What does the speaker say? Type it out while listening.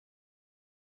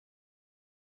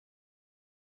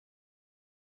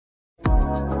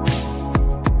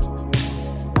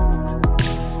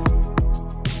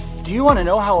Do you want to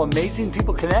know how amazing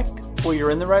people connect? Well,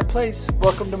 you're in the right place.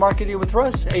 Welcome to Marketing with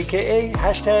Russ, aka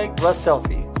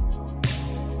 #RussSelfie.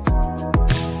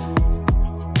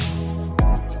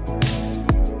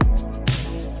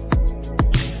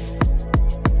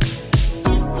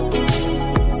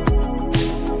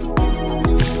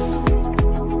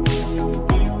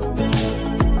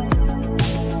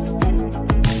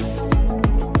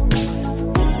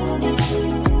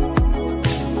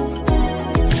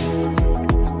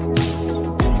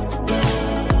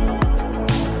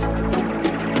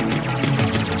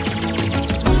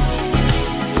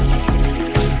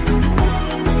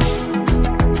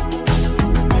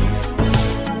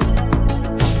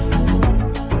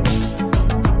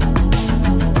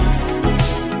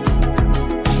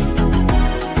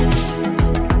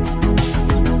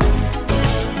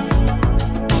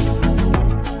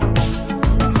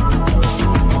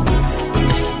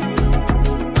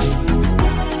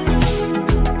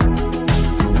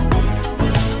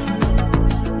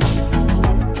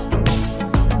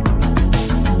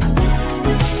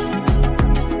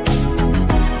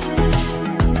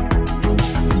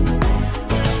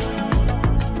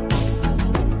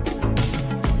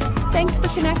 Thanks for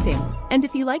connecting. And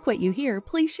if you like what you hear,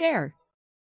 please share.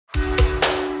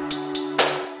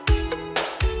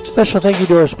 Special thank you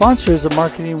to our sponsors of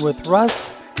Marketing with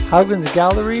Russ, Haugen's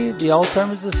Gallery, the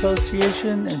Alzheimer's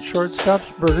Association, and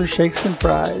Shortstop's Burger, Shakes, and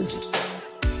Fries.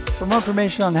 For more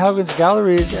information on Haugen's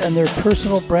Galleries and their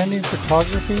personal branding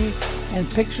photography and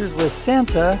pictures with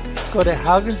Santa, go to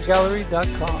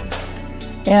haugensgallery.com.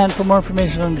 And for more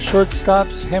information on the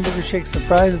Shortstops, Hamburger, Shakes, and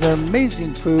Fries, and their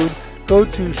amazing food, go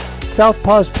to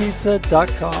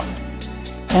southpawspizza.com.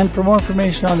 And for more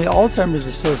information on the Alzheimer's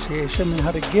Association and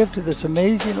how to give to this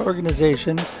amazing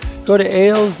organization, go to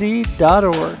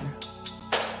alz.org.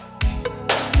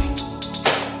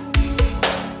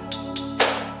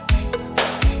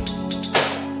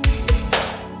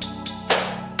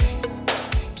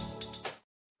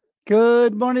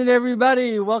 Good morning,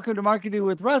 everybody. Welcome to Marketing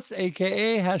with Russ,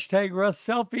 aka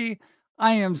 #RussSelfie.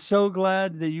 I am so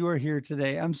glad that you are here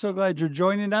today. I'm so glad you're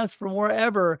joining us from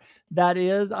wherever that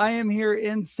is. I am here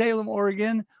in Salem,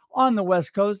 Oregon on the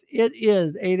West Coast. It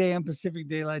is 8 a.m. Pacific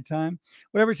Daylight Time.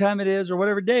 Whatever time it is or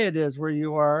whatever day it is where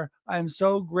you are, I am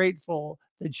so grateful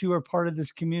that you are part of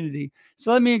this community.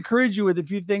 So let me encourage you with a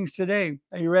few things today.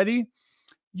 Are you ready?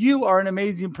 You are an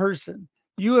amazing person.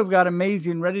 You have got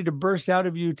amazing ready to burst out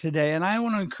of you today. And I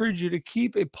want to encourage you to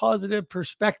keep a positive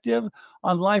perspective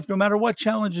on life, no matter what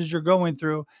challenges you're going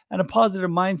through, and a positive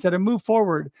mindset and move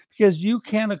forward, because you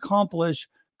can accomplish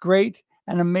great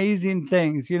and amazing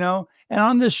things, you know? And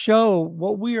on this show,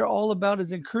 what we are all about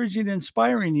is encouraging and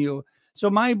inspiring you. So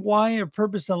my why or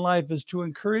purpose in life is to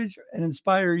encourage and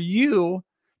inspire you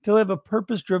to live a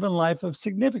purpose-driven life of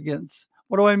significance.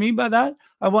 What do I mean by that?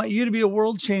 I want you to be a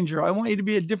world changer. I want you to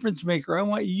be a difference maker. I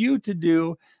want you to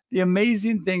do the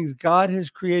amazing things God has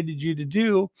created you to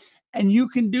do. And you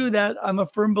can do that. I'm a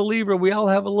firm believer. We all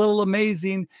have a little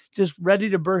amazing just ready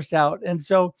to burst out. And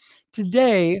so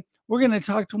today we're going to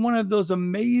talk to one of those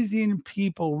amazing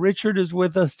people. Richard is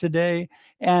with us today,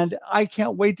 and I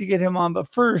can't wait to get him on.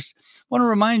 But first, I want to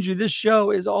remind you, this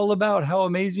show is all about how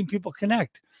amazing people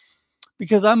connect.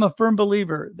 Because I'm a firm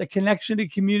believer that connection to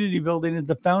community building is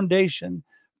the foundation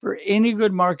for any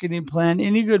good marketing plan,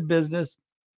 any good business,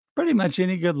 pretty much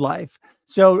any good life.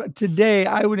 So today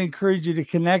I would encourage you to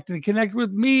connect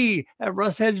with me at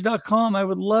russhedge.com. I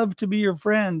would love to be your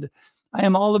friend. I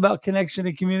am all about connection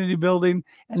to community building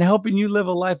and helping you live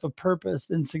a life of purpose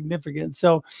and significance.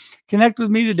 So connect with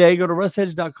me today. Go to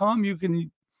russhedge.com. You can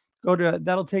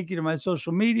that'll take you to my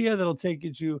social media. That'll take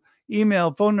you to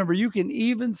email, phone number. You can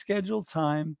even schedule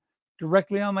time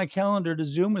directly on my calendar to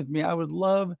Zoom with me. I would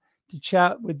love to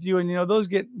chat with you. And you know, those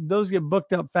get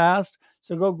booked up fast.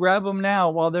 So go grab them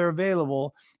now while they're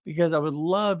available, because I would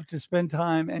love to spend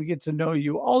time and get to know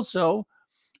you. Also,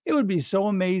 it would be so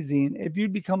amazing if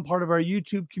you'd become part of our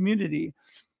YouTube community.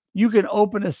 You can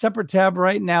open a separate tab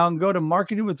right now and go to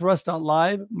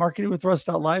marketingwithruss.live,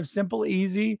 marketingwithruss.live, simple,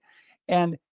 easy.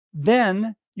 And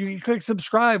then you can click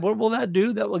subscribe. What will that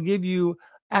do? That will give you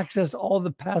access to all the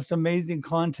past amazing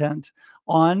content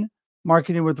on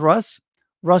Marketing with Russ,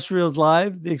 Russ Reels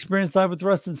Live, the Experience Live with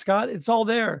Russ and Scott. It's all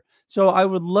there. So I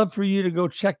would love for you to go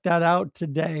check that out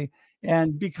today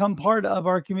and become part of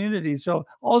our community. So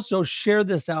also share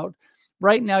this out.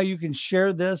 Right now, you can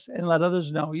share this and let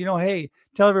others know. You know, hey,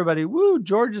 tell everybody, woo,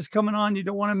 George is coming on. You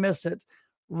don't want to miss it.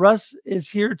 Russ is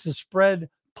here to spread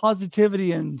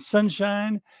positivity and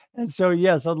sunshine. And so,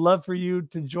 yes, I'd love for you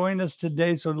to join us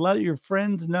today. So let your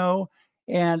friends know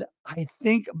And I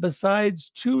think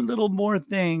besides two little more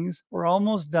things, we're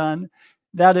almost done.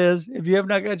 That is, if you have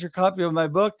not got your copy of my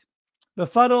book,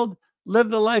 Befuddled, Live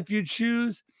the Life You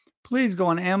Choose, please go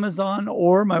on Amazon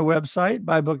or my website,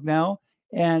 Buy Book Now,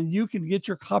 and you can get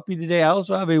your copy today. I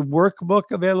also have a workbook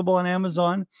available on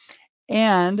Amazon.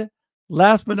 And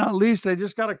last but not least, I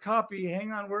just got a copy.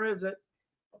 Hang on, where is it?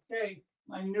 Okay,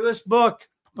 my newest book,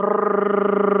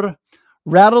 Brrr,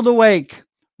 Rattled Awake.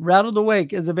 Rattled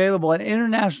Awake is available, an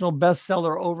international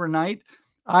bestseller overnight.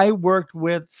 I worked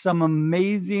with some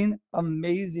amazing,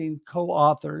 amazing co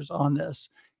authors on this.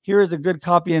 Here is a good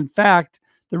copy. In fact,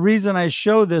 the reason I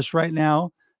show this right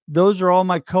now, those are all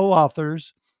my co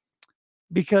authors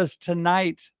because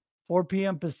tonight, 4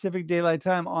 p.m. Pacific Daylight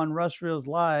Time on Russ Reels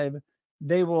Live,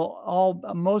 they will all,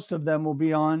 most of them will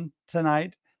be on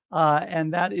tonight.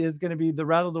 And that is going to be the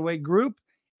Rattled Away group.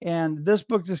 And this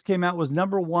book just came out, was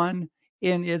number one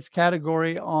in its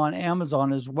category on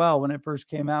Amazon as well when it first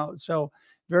came out. So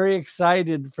very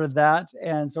excited for that.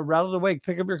 And so Rattled Awake,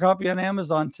 pick up your copy on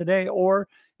Amazon today, or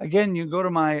again, you go to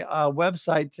my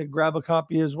website to grab a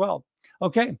copy as well.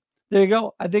 Okay, there you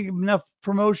go. I think enough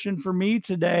promotion for me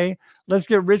today. Let's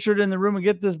get Richard in the room and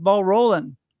get this ball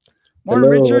rolling. Morning,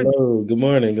 Hello, Richard. hello. Good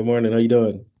morning. Good morning. How you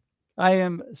doing? I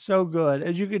am so good.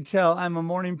 As you can tell, I'm a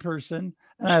morning person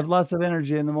and I have lots of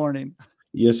energy in the morning.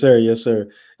 Yes, sir. Yes, sir.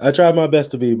 I try my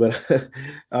best to be, but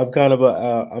I'm kind of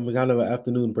an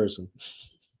afternoon person.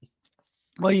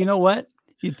 Well, you know what?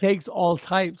 It takes all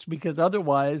types because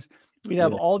otherwise we'd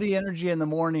have Yeah, all the energy in the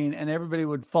morning and everybody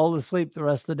would fall asleep the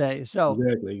rest of the day. So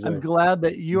exactly, I'm exactly. glad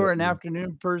that Yeah, you're an yeah.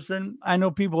 afternoon person. I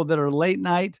know people that are late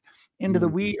night into the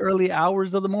Mhm. wee early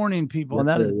hours of the morning people, and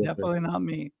Yes, that sir. is Yes, sir. definitely not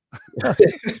me.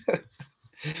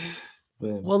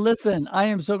 Man. Well, listen, I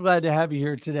am so glad to have you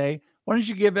here today. Why don't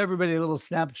you give everybody a little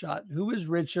snapshot? Who is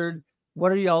Richard?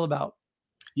 What are you all about?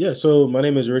 Yeah. So my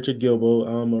name is Richard Guilbeau.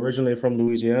 I'm originally from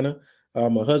Louisiana.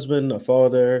 I'm a husband, a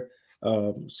father,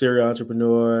 serial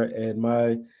entrepreneur, and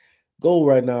my goal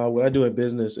right now, what I do in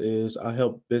business is I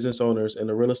help business owners in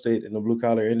the real estate and the blue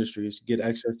collar industries get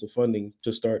access to funding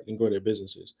to start and grow their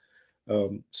businesses.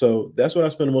 So that's what I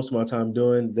spend most of my time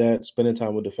doing. That spending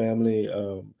time with the family,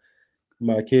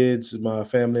 my kids, my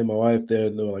family, my wife. They're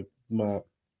like my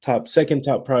second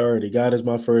top priority. God is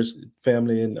my first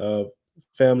family and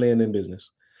in business.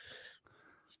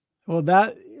 Well,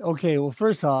 that okay. Well,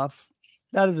 first off,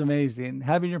 that is amazing.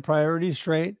 Having your priorities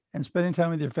straight and spending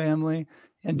time with your family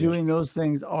and Yeah, doing those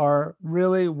things are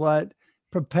really what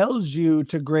propels you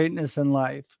to greatness in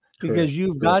life correct, because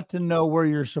you've correct. got to know where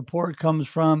your support comes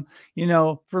from. You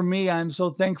know, for me, I'm so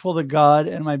thankful to God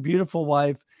and my beautiful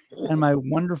wife and my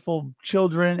wonderful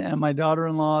children and my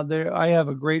daughter-in-law. There, I have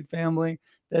a great family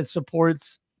that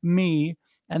supports me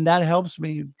and that helps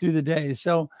me through the day.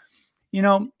 So,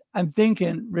 I'm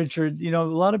thinking, Richard, a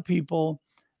lot of people,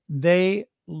 they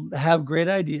have great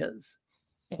ideas,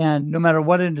 and no matter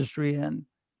what industry in,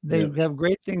 they Yeah, have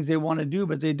great things they want to do,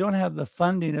 but they don't have the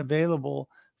funding available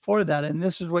for that. And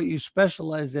this is what you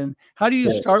specialize in. How do you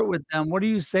correct. start with them? What do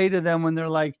you say to them when they're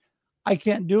like, I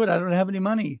can't do it. I don't have any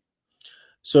money.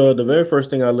 So the very first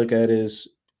thing I look at is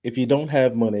if you don't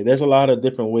have money, there's a lot of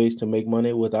different ways to make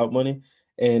money without money.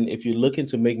 And if you're looking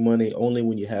to make money only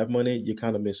when you have money, you're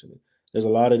kind of missing it. There's a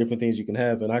lot of different things you can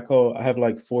have. And I have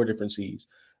like four different C's.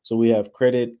 So we have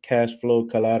credit, cash flow,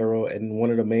 collateral, and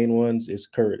one of the main ones is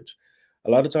courage. A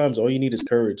lot of times all you need is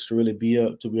courage to really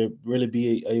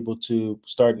be able to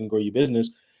start and grow your business.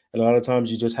 And a lot of times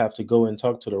you just have to go and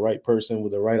talk to the right person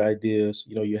with the right ideas.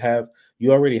 You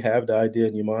already have the idea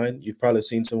in your mind. You've probably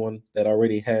seen someone that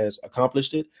already has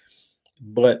accomplished it,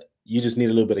 but you just need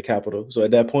a little bit of capital. So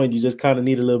at that point, you just kind of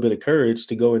need a little bit of courage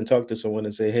to go and talk to someone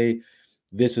and say, "Hey,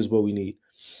 this is what we need.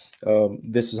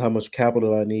 This is how much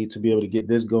capital I need to be able to get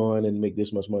this going and make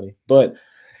this much money." But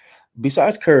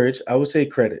besides courage, I would say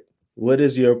credit. What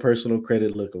does your personal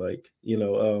credit look like?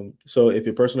 So if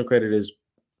your personal credit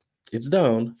it's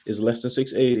down, is less than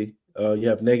 680. You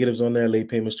have negatives on there, late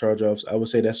payments, charge offs. I would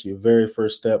say that's your very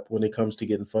first step when it comes to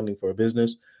getting funding for a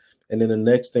business. And then the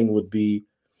next thing would be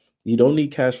you don't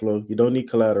need cash flow, you don't need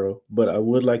collateral, but I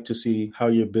would like to see how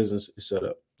your business is set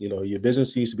up. Your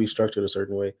business needs to be structured a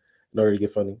certain way in order to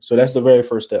get funding. So that's the very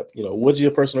first step. What does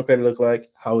your personal credit look like?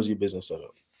 How is your business set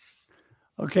up?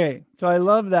 Okay. So I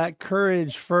love that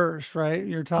courage first, right?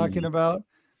 You're talking Mhm. about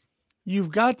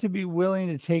you've got to be willing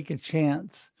to take a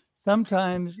chance.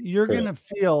 Sometimes you're going Correct.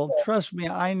 to feel, trust me,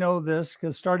 I know this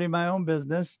because starting my own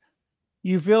business,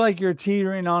 you feel like you're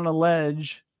teetering on a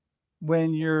ledge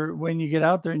when you get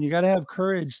out there, and you got to have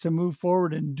courage to move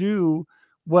forward and do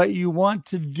what you want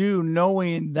to do,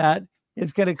 knowing that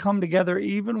it's going to come together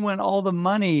even when all the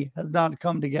money has not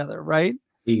come together, right?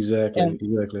 Exactly, And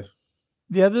exactly.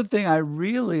 the other thing I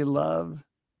really love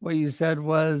what you said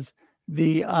was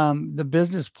the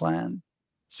business plan.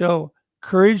 So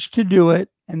courage to do it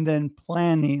and then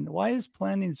planning. Why is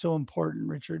planning so important,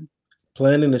 Richard?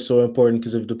 Planning is so important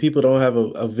because if the people don't have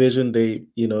a vision,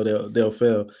 they'll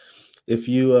fail. If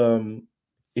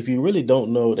you really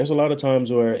don't know, there's a lot of times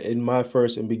where in my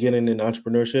first and beginning in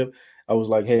entrepreneurship, I was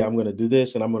like, hey, I'm gonna do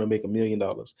this and I'm gonna make $1 million.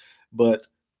 But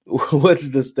what's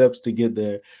the steps to get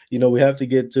there? We have to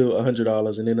get to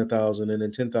 $100 and then 1,000 and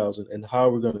then 10,000. And how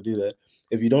are we gonna do that?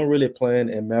 If you don't really plan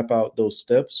and map out those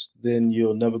steps, then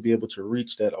you'll never be able to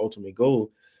reach that ultimate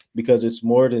goal because it's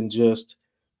more than just,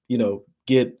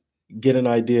 get an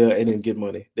idea and then get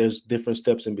money. There's different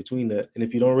steps in between that. And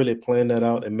if you don't really plan that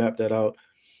out and map that out,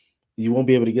 you won't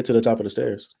be able to get to the top of the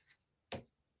stairs.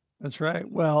 That's right.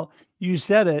 Well, you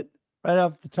said it right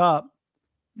off the top.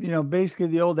 Basically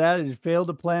the old adage, fail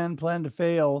to plan, plan to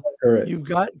fail. Correct. You have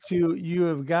got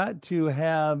to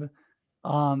have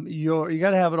you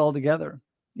got to have it all together,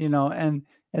 and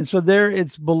so there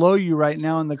it's below you right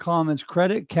now in the comments: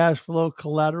 credit, cash flow,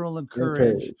 collateral, and And courage.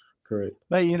 courage. Correct.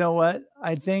 But you know what?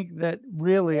 I think that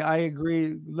really I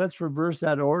agree. Let's reverse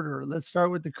that order. Let's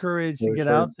start with the courage to Courage get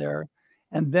first. out there.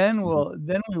 And then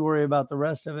Mhm. we worry about the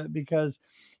rest of it because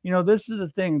this is the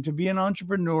thing, to be an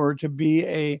entrepreneur,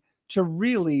 to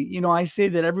really, I say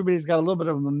that everybody's got a little bit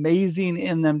of amazing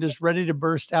in them just ready to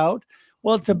burst out.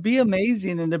 Well, to be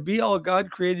amazing and to be all God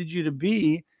created you to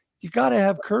be, you got to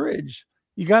have courage.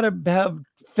 You got to have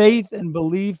faith and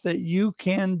belief that you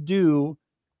can do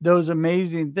those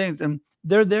amazing things. And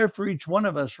they're there for each one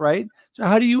of us, right? So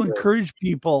how do you Right. encourage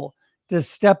people to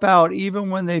step out even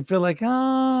when they feel like,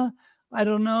 I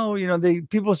don't know,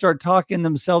 people start talking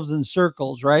themselves in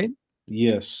circles, right?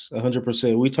 Yes,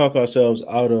 100%. We talk ourselves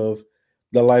out of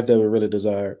the life that we really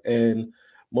desire. And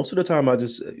most of the time,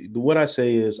 what I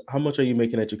say is, how much are you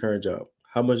making at your current job?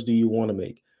 How much do you want to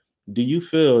make? Do you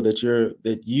feel that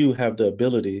you have the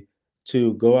ability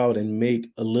to go out and make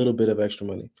a little bit of extra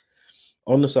money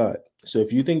on the side? So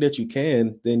if you think that you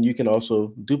can, then you can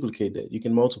also duplicate that. You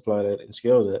can multiply that and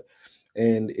scale that.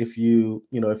 And if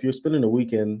you're spending a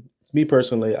weekend, me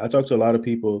personally, I talk to a lot of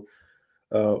people.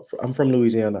 I'm from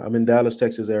Louisiana. I'm in Dallas,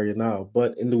 Texas area now,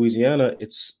 but in Louisiana,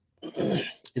 it's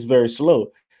it's very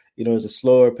slow. It's a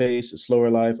slower pace, a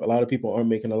slower life. A lot of people aren't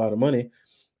making a lot of money,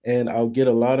 and I'll get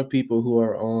a lot of people who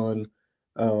are on,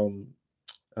 um,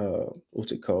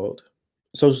 what's it called,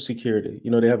 Social Security.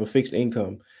 They have a fixed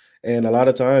income, and a lot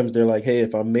of times they're like, "Hey,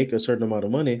 if I make a certain amount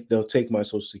of money, they'll take my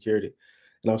Social Security,"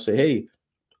 and I'll say, "Hey,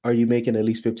 are you making at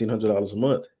least $1,500 a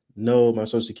month?" No, my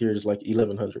Social Security is like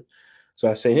 1,100. So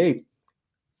I say, "Hey,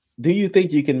 do you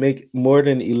think you can make more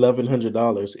than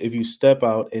 $1,100 if you step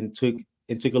out and took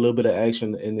a little bit of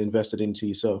action and invested into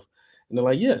yourself?" And they're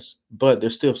like, yes, but they're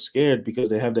still scared because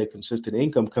they have that consistent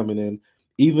income coming in,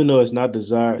 even though it's not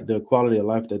the quality of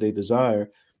life that they desire.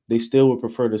 They still would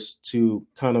prefer to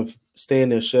kind of stay in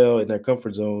their shell in their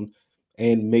comfort zone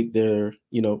and make their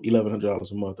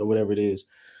 $1,100 a month or whatever it is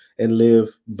and live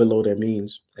below their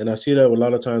means. And I see that a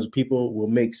lot of times people will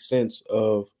make sense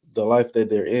of the life that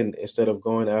they're in instead of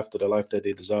going after the life that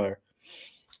they desire.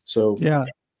 So Yeah.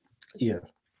 yeah,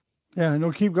 Yeah.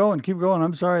 No, keep going. Keep going.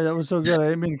 I'm sorry. That was so good. I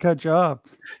didn't mean to cut you off.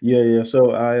 yeah.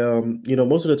 So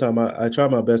most of the time I try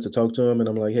my best to talk to them, and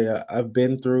I'm like, hey, I've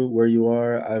been through where you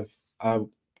are. I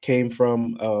came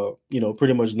from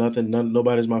pretty much nothing.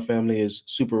 Nobody's my family is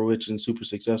super rich and super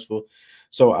successful,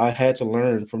 so I had to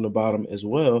learn from the bottom as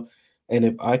well. And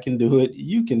if I can do it,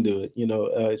 you can do it.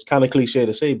 It's kind of cliche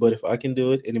to say, but if I can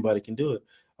do it, anybody can do it.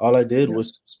 All I did Yeah.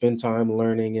 was spend time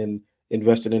learning and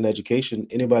investing in education.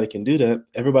 Anybody can do that.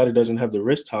 Everybody doesn't have the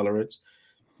risk tolerance.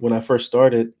 When I first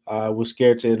started, I was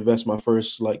scared to invest my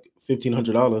first like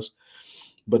 $1,500,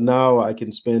 but now I can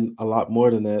spend a lot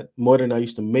more than that, more than I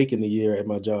used to make in a year at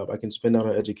my job. I can spend on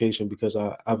education because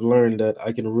I've learned that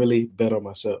I can really bet on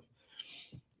myself.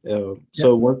 Yeah.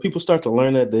 So when people start to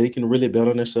learn that they can really bet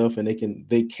on themselves and they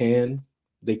can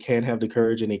have the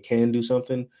courage and they can do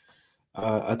something,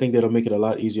 I think that'll make it a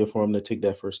lot easier for them to take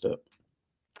that first step.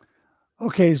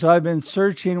 Okay, so I've been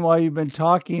searching while you've been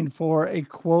talking for a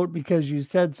quote because you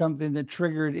said something that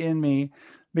triggered in me.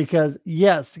 Because,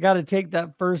 yes, got to take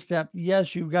that first step.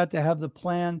 Yes, you've got to have the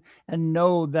plan and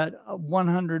know that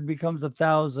 100 becomes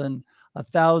 1,000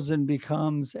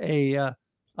 becomes a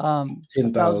Ten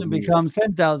thousand thousand. becomes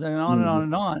 10,000, and on and on Mhm.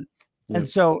 and on. Yeah. And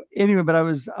so, anyway, but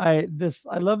I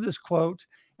love this quote.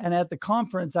 And at the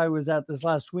conference I was at this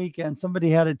last weekend, somebody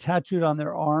had it tattooed on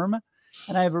their arm,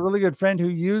 And I have a really good friend who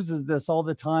uses this all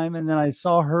the time. And then I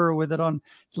saw her with it on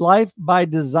Life by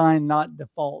Design, Not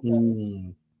Default.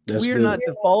 Mm, that's We are good. not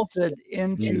defaulted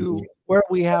into Mhm. where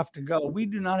we have to go. We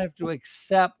do not have to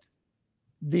accept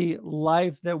the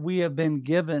life that we have been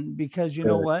given, because you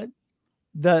know Correct. what?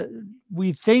 The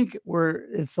We think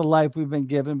it's the life we've been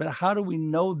given, but how do we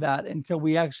know that until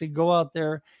we actually go out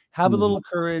there, have a Mhm. little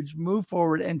courage, move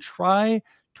forward, and try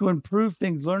to improve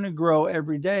things, learn and grow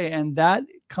every day? And that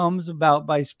comes about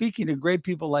by speaking to great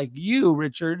people like you,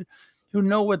 Richard, who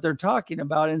know what they're talking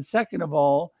about. And second of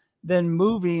all, then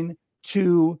moving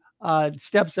to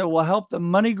steps that will help the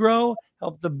money grow,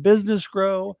 help the business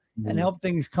grow, and Mhm. help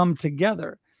things come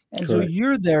together. And so Correct.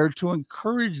 you're there to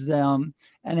encourage them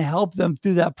and help them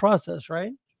through that process,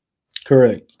 right?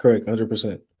 Correct. Correct.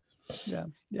 100%. Yeah,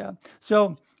 yeah.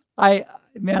 So I,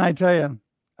 man, I tell you,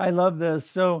 I love this.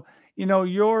 So,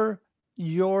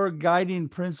 your guiding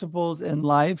principles in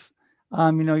life,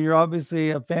 you're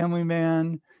obviously a family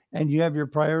man and you have your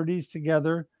priorities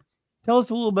together. Tell us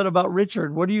a little bit about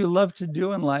Richard. What do you love to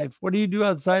do in life? What do you do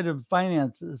outside of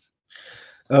finances?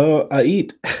 I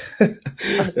eat.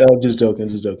 I'm just joking,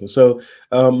 just joking. So,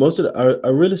 most of I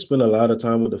really spend a lot of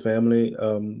time with the family.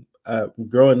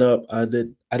 Growing up, I had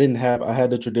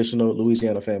the traditional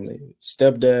Louisiana family.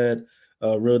 Stepdad,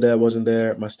 real dad wasn't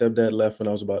there. My stepdad left when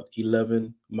I was about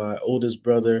 11. My oldest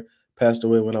brother passed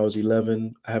away when I was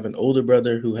 11. I have an older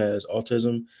brother who has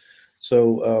autism.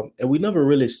 So, and we never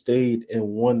really stayed in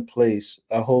one place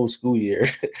a whole school year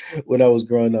when I was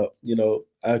growing up.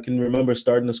 I can remember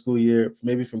starting the school year,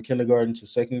 maybe from kindergarten to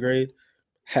second grade.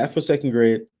 Half of second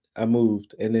grade, I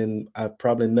moved, and then I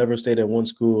probably never stayed at one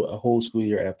school a whole school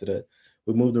year after that.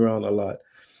 We moved around a lot.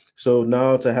 So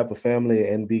now to have a family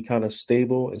and be kind of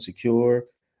stable and secure,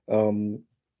 um,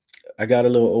 I got a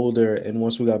little older, and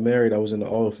once we got married, I was in the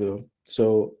oil field.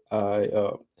 So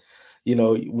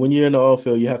when you're in the oil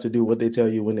field, you have to do what they tell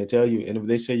you when they tell you. And if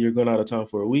they say you're going out of town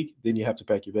for a week, then you have to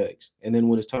pack your bags. And then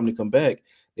when it's time to come back,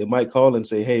 they might call and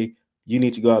say, hey, you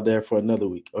need to go out there for another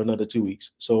week or another 2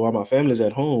 weeks. So while my family's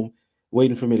at home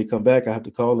waiting for me to come back, I have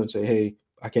to call and say, hey,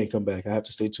 I can't come back. I have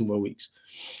to stay 2 more weeks.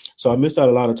 So I missed out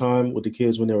a lot of time with the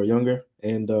kids when they were younger.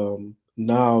 And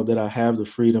now that I have the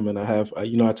freedom and I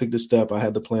took the step, I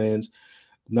had the plans,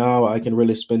 now I can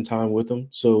really spend time with them.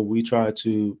 So we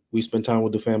spend time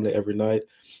with the family every night.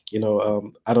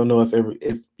 I don't know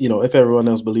if everyone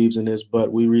else believes in this,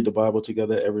 but we read the Bible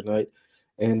together every night.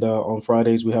 And on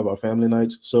Fridays we have our family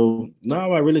nights. So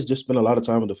now I really just spend a lot of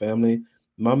time with the family.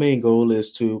 My main goal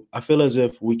is I feel as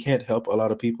if we can't help a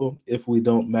lot of people if we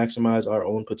don't maximize our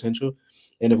own potential.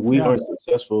 And if we Yeah, aren't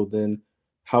successful, then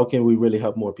how can we really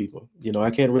help more people?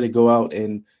 I can't really go out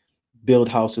and build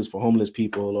houses for homeless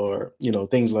people or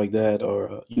things like that,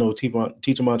 or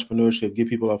teach them entrepreneurship, get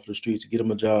people off the streets, get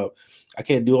them a job. I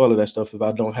can't do all of that stuff if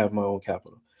I don't have my own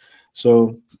capital.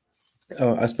 So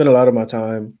I spend a lot of my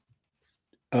time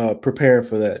preparing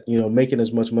for that, making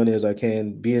as much money as I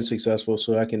can, being successful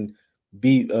so I can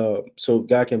so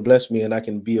God can bless me and I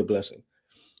can be a blessing.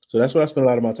 So that's what I spend a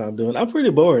lot of my time doing. I'm pretty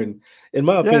boring in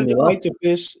my yeah. opinion. I Oh, like to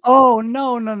fish. oh,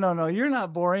 no, no, no, no. You're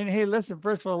not boring. Hey, listen,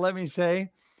 first of all, let me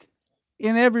say,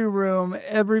 in every room,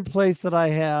 every place that I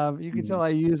have, you can Mhm. tell I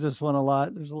use this one a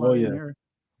lot. There's a Oh lot in yeah. here.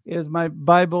 Is my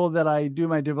Bible that I do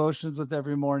my devotions with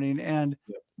every morning. And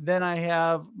Yep. then I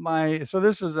have so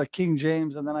this is the King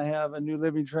James, and then I have a New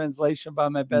Living Translation by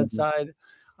my Mhm. bedside.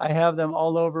 I have them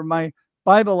all over. My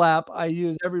Bible app I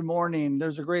use every morning.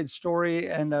 There's a great story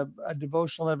and a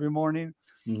devotional every morning.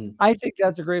 Mhm. I think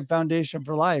that's a great foundation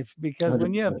for life, because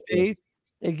when you have 100%. Yeah. faith,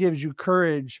 it gives you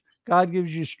courage. God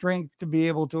gives you strength to be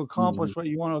able to Mhm. accomplish what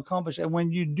you want to accomplish. And when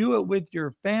you do it with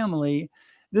your family,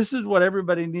 this is what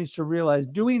everybody needs to realize: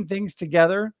 doing things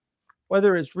together,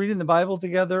 whether it's reading the Bible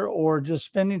together or just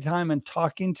spending time and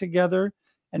talking together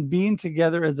and being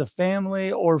together as a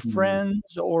family or Mhm.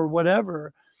 friends or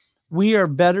whatever, we are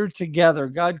better together.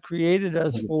 God created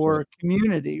us 100%. for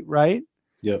community, right?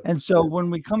 Yep. And so when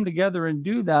we come together and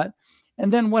do that,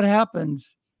 and then what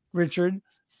happens, Richard?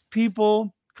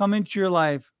 People come into your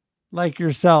life like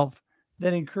yourself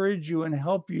that encourage you and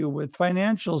help you with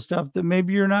financial stuff that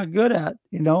maybe you're not good at,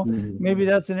 Mhm. maybe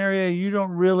that's an area you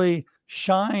don't really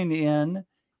shine in.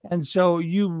 And so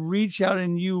you reach out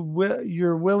and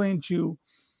you're willing to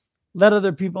let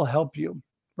other people help you,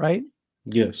 right?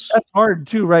 Yes. That's hard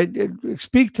too, right?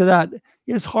 Speak to that.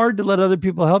 It's hard to let other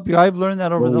people help you. I've learned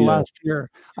that over Oh, the yeah. last year.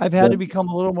 I've had to That become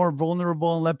a little more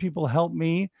vulnerable and let people help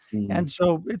me. And mhm.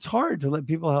 so it's hard to let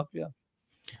people help you.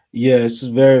 Yeah, it's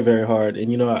very, very hard.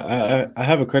 And I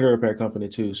have a credit repair company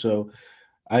too. So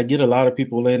I get a lot of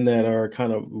people in that are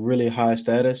kind of really high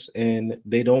status and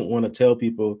they don't want to tell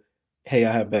people, hey,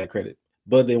 I have bad credit,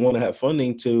 but they want to have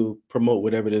funding to promote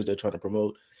whatever it is they're trying to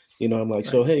promote. I'm like, Right.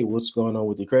 so hey, what's going on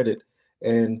with your credit?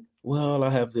 And well, I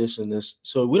have this and this.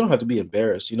 So we don't have to be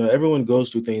embarrassed. Everyone goes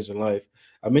through things in life.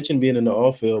 I mentioned being in the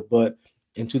oil field, but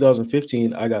in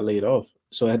 2015, I got laid off.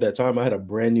 So at that time, I had a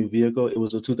brand new vehicle. It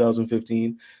was a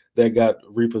 2015 that got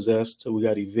repossessed. So we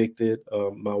got evicted.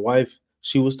 My wife,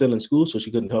 she was still in school, so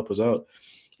she couldn't help us out.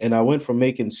 And I went from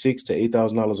making $6,000 to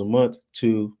 $8,000 a month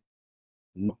to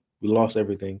we lost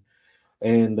everything.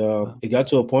 And Wow. it got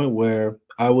to a point where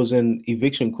I was in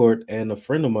eviction court, and a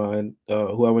friend of mine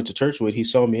who I went to church with, he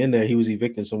saw me in there. He was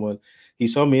evicting someone. He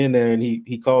saw me in there, and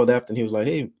he called after, and he was like,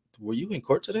 "Hey, were you in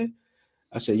court today?"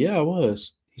 I said, "Yeah, I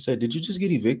was." He said, "Did you just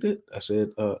get evicted?" I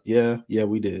said, "Yeah,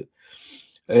 we did."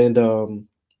 And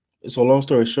so long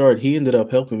story short, he ended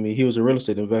up helping me. He was a real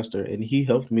estate investor, and he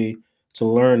helped me to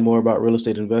learn more about real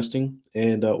estate investing.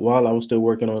 And while I was still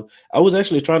working on, I was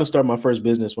actually trying to start my first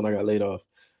business when I got laid off.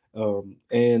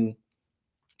 And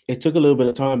it took a little bit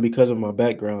of time because of my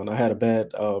background. I had a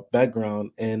bad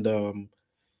background, and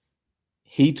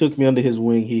he took me under his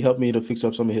wing. He helped me to fix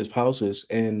up some of his houses.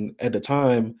 And at the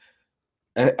time,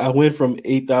 I went from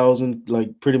 8,000,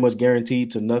 like pretty much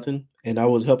guaranteed, to nothing. And I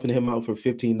was helping him out for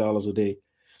 $15 a day,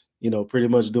 pretty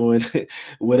much doing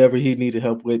whatever he needed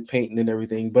help with, painting and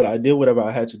everything. But I did whatever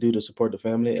I had to do to support the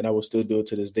family, and I will still do it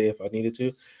to this day if I needed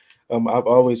to. I've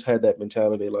always had that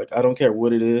mentality. Like, I don't care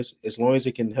what it is, as long as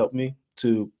it can help me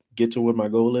to get to what my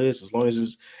goal is, as long as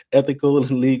it's ethical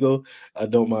and legal, I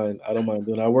don't mind. I don't mind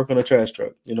doing it. I work on a trash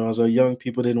truck. As a young,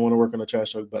 people didn't want to work on a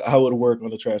trash truck, but I would work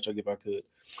on a trash truck if I could.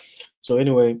 So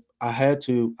anyway, I had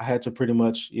to pretty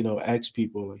much, ask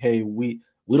people like, hey, we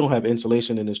don't have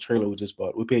insulation in this trailer we just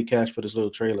bought. We paid cash for this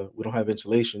little trailer. We don't have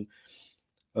insulation.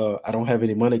 I don't have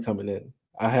any money coming in.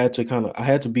 I had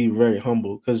to be very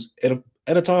humble, because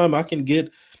at a time I can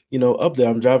get, up there.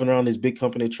 I'm driving around these big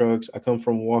company trucks. I come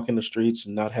from walking the streets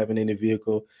and not having any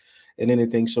vehicle and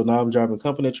anything. So now I'm driving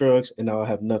company trucks, and now I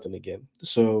have nothing again.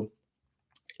 So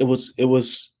it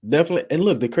was definitely. And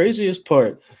look, the craziest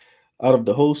part out of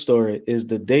the whole story is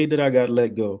the day that I got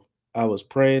let go. I was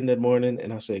praying that morning,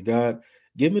 and I said, God,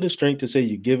 give me the strength to say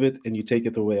you give it and you take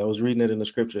it away. I was reading it in the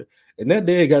scripture, and that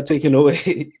day it got taken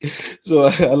away. So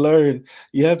I learned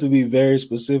you have to be very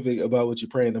specific about what you're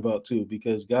praying about too,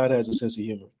 because God has a sense of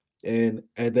humor. And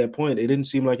at that point, it didn't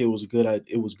seem like it was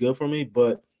good for me,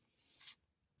 but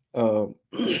um,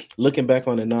 looking back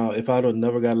on it now, if I'd have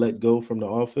never got let go from the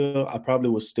off field, I probably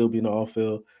would still be in the off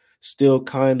field, still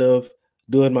kind of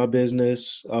doing my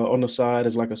business on the side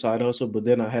as like a side hustle. But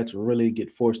then I had to really get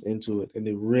forced into it, and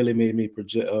it really made me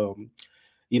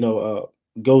you know, uh,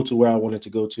 go to where I wanted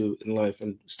to go to in life,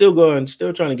 and still going,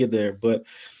 still trying to get there. But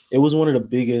it was one of the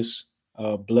biggest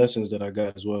blessings that I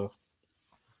got as well.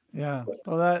 Yeah. But,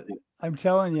 Well, that I'm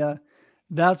telling you,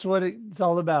 that's what it's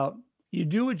all about. You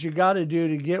do what you got to do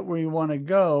to get where you want to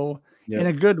go in yep,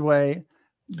 a good way,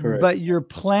 correct. but you're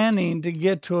planning to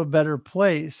get to a better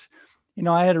place.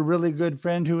 I had a really good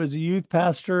friend who was a youth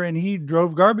pastor, and he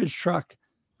drove garbage truck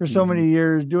for so Hmm. many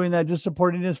years, doing that, just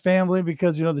supporting his family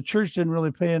because the church didn't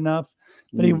really pay enough,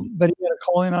 but he Hmm. but he had a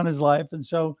calling on his life, and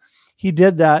so he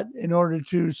did that in order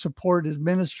to support his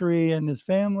ministry and his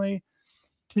family.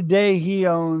 Today, he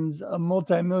owns a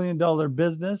multi-million-dollar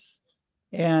business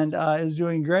and is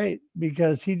doing great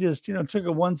because he just, took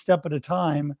it one step at a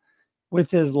time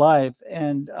with his life.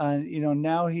 And,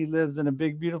 now he lives in a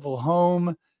big, beautiful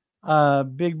home,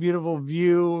 big, beautiful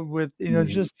view with, Hmm.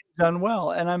 just done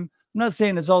well. And I'm not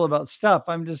saying it's all about stuff.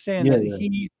 I'm just saying Yeah, that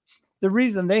yeah. the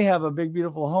reason they have a big,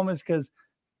 beautiful home is because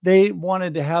they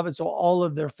wanted to have it so all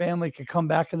of their family could come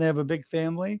back, and they have a big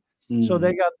family. So Hmm.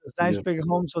 they got this nice Yeah. big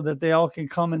home so that they all can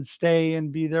come and stay and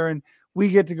be there. And we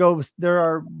get to go, they're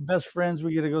our best friends.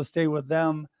 We get to go stay with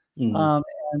them. Hmm. Um,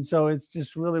 and so it's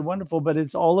just really wonderful. But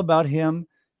it's all about him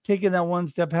taking that one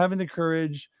step, having the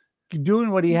courage,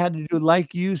 doing what he had to do,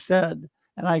 like you said.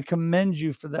 And I commend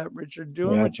you for that, Richard,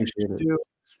 doing Yeah, I what you appreciate it. do.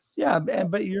 Yeah,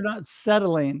 but you're not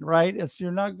settling, right?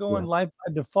 You're not Yeah, going life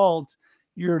by default.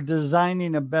 You're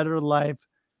designing a better life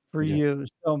for yeah. you.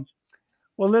 So,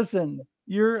 well, listen,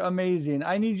 you're amazing.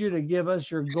 I need you to give us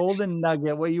your golden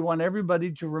nugget, what you want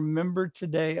everybody to remember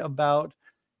today about,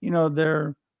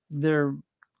 their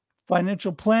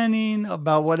financial planning,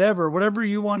 about whatever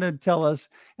you want to tell us,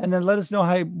 and then let us know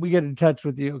how we get in touch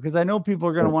with you because I know people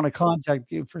are going to want to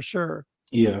contact you for sure.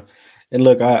 Yeah. And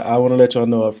look, I want to let y'all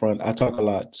know up front, I talk a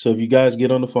lot. So if you guys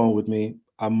get on the phone with me,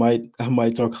 I might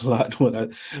talk a lot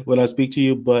when I speak to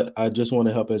you, but I just want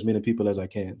to help as many people as I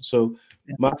can. So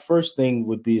Yeah. my first thing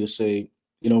would be to say,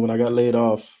 when I got laid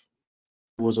off,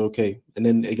 was okay, and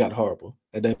then it got horrible.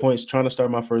 At that point, trying to start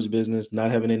my first business,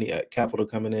 not having any capital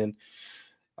coming in,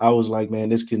 I was like, man,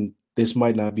 this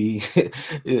might not be,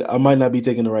 I might not be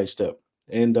taking the right step.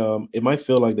 And it might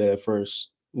feel like that at first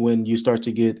when you start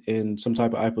to get in some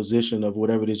type of opposition of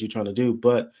whatever it is you're trying to do.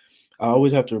 But I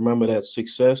always have to remember that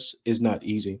success is not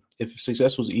easy. If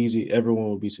success was easy, everyone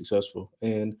would be successful.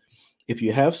 And if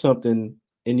you have something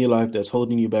in your life that's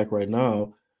holding you back right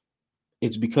now,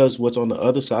 it's because what's on the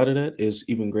other side of that is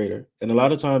even greater. And a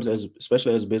lot of times,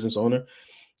 especially as a business owner,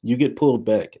 you get pulled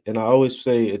back. And I always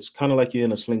say it's kind of like you're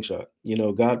in a slingshot. You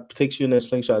know, God takes you in that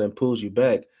slingshot and pulls you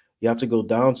back. You have to go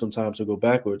down sometimes or go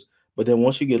backwards. But then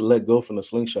once you get let go from the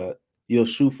slingshot, you'll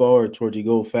shoot forward towards your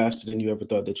goal faster than you ever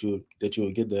thought that you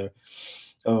would get there.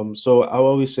 So I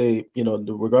always say, you know,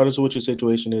 regardless of what your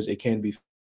situation is, it can be,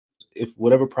 if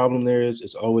whatever problem there is,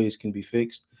 it's always can be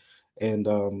fixed. And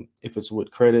if it's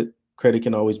with credit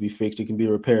can always be fixed. It can be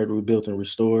repaired, rebuilt, and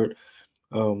restored.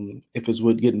 If it's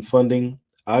with getting funding,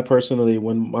 I personally,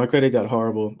 when my credit got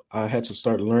horrible, I had to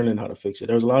start learning how to fix it.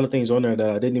 There was a lot of things on there that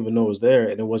I didn't even know was there,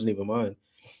 and it wasn't even mine.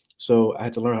 So I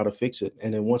had to learn how to fix it.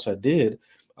 And then once I did,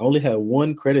 I only had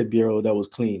one credit bureau that was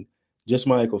clean, just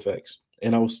my Equifax.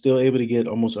 And I was still able to get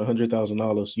almost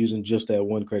 $100,000 using just that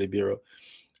one credit bureau.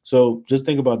 So just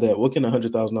think about that. What can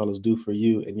 $100,000 do for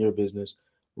you in your business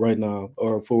right now,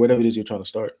 or for whatever it is you're trying to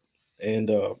start?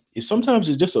 And sometimes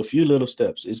it's just a few little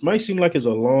steps. It might seem like it's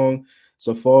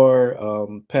a far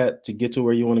path to get to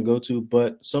where you want to go to,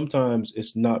 but sometimes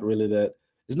it's not really that.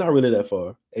 It's not really that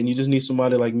far, and you just need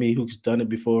somebody like me who's done it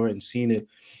before and seen it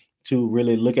to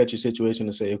really look at your situation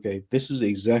and say, okay, this is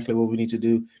exactly what we need to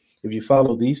do. If you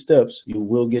follow these steps, you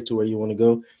will get to where you want to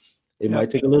go. It might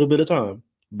take a little bit of time,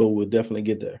 but we'll definitely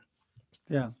get there.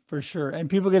 Yeah, for sure. And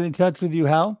people get in touch with you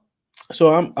how?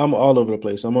 So I'm all over the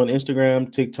place. I'm on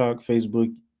Instagram, TikTok,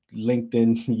 Facebook,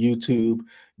 LinkedIn, YouTube,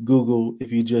 Google.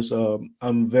 If you just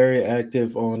I'm very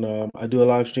active on I do a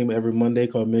live stream every Monday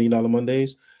called $1 Million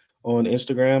Mondays on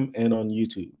Instagram and on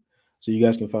YouTube. So you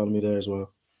guys can follow me there as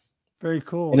well. Very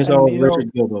cool. And it's And all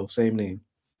Richard Guilbeau, same name.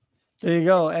 there you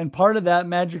go. And part of that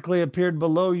magically appeared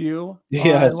below you,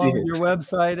 Yeah, I see along with it. your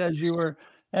website as you were.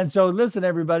 And so listen,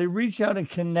 everybody, reach out and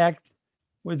connect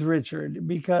with Richard,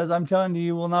 because I'm telling you,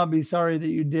 you will not be sorry that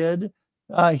you did.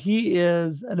 He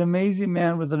is an amazing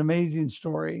man with an amazing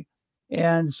story.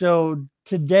 And so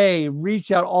today,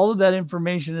 reach out. All of that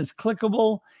information is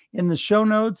clickable in the show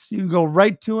notes. You can go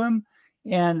right to him.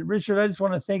 And Richard, I just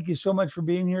want to thank you so much for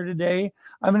being here today.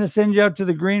 I'm going to send you out to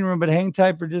the green room, but hang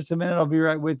tight for just a minute. I'll be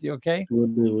right with you. Okay.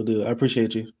 We'll do. I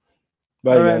appreciate you.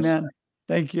 Bye, All right, guys. man.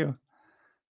 Thank you.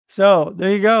 So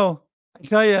there you go. I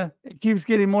tell you, it keeps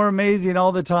getting more amazing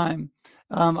all the time.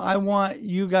 I want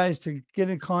you guys to get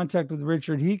in contact with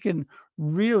Richard. He can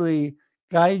really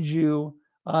guide you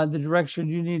the direction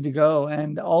you need to go.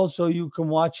 And also you can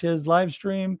watch his live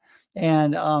stream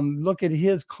and look at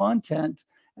his content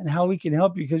and how he can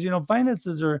help you. Because,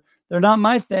 finances they're not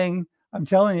my thing. I'm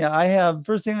telling you,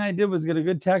 first thing I did was get a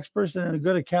good tax person and a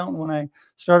good accountant when I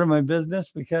started my business,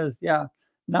 because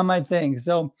not my thing.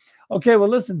 So, okay, well,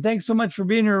 listen, thanks so much for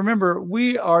being here. Remember,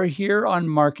 we are here on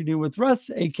Marketing with Russ,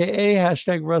 aka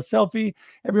 #RussSelfie,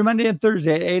 every Monday and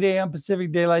Thursday at 8 a.m.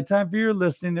 Pacific Daylight Time for your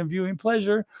listening and viewing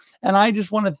pleasure. And I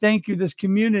just want to thank you. This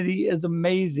community is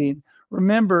amazing.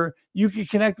 Remember, you can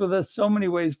connect with us so many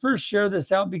ways. First, share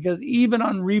this out, because even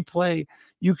on replay,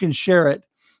 you can share it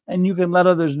and you can let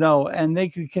others know, and they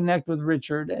can connect with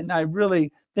Richard. And I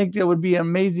really think that would be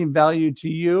amazing value to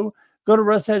you. Go to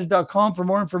russhedge.com for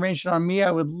more information on me.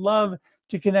 I would love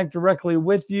to connect directly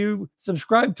with you.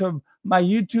 Subscribe to my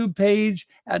YouTube page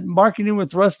at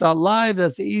marketingwithruss.live.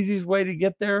 That's the easiest way to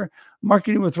get there,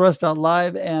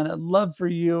 marketingwithruss.live. And I'd love for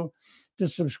you to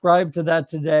subscribe to that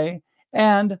today.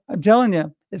 And I'm telling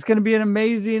you, it's going to be an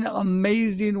amazing,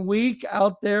 amazing week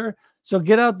out there. So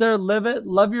get out there, live it,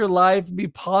 love your life, be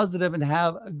positive, and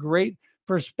have a great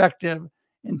perspective.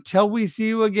 Until we see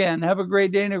you again, have a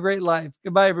great day and a great life.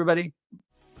 Goodbye, everybody.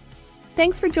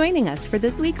 Thanks for joining us for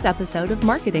this week's episode of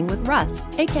Marketing with Russ,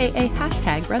 aka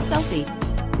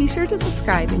 #RussSelfie. Be sure to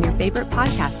subscribe in your favorite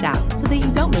podcast app so that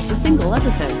you don't miss a single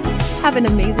episode. Have an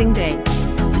amazing day.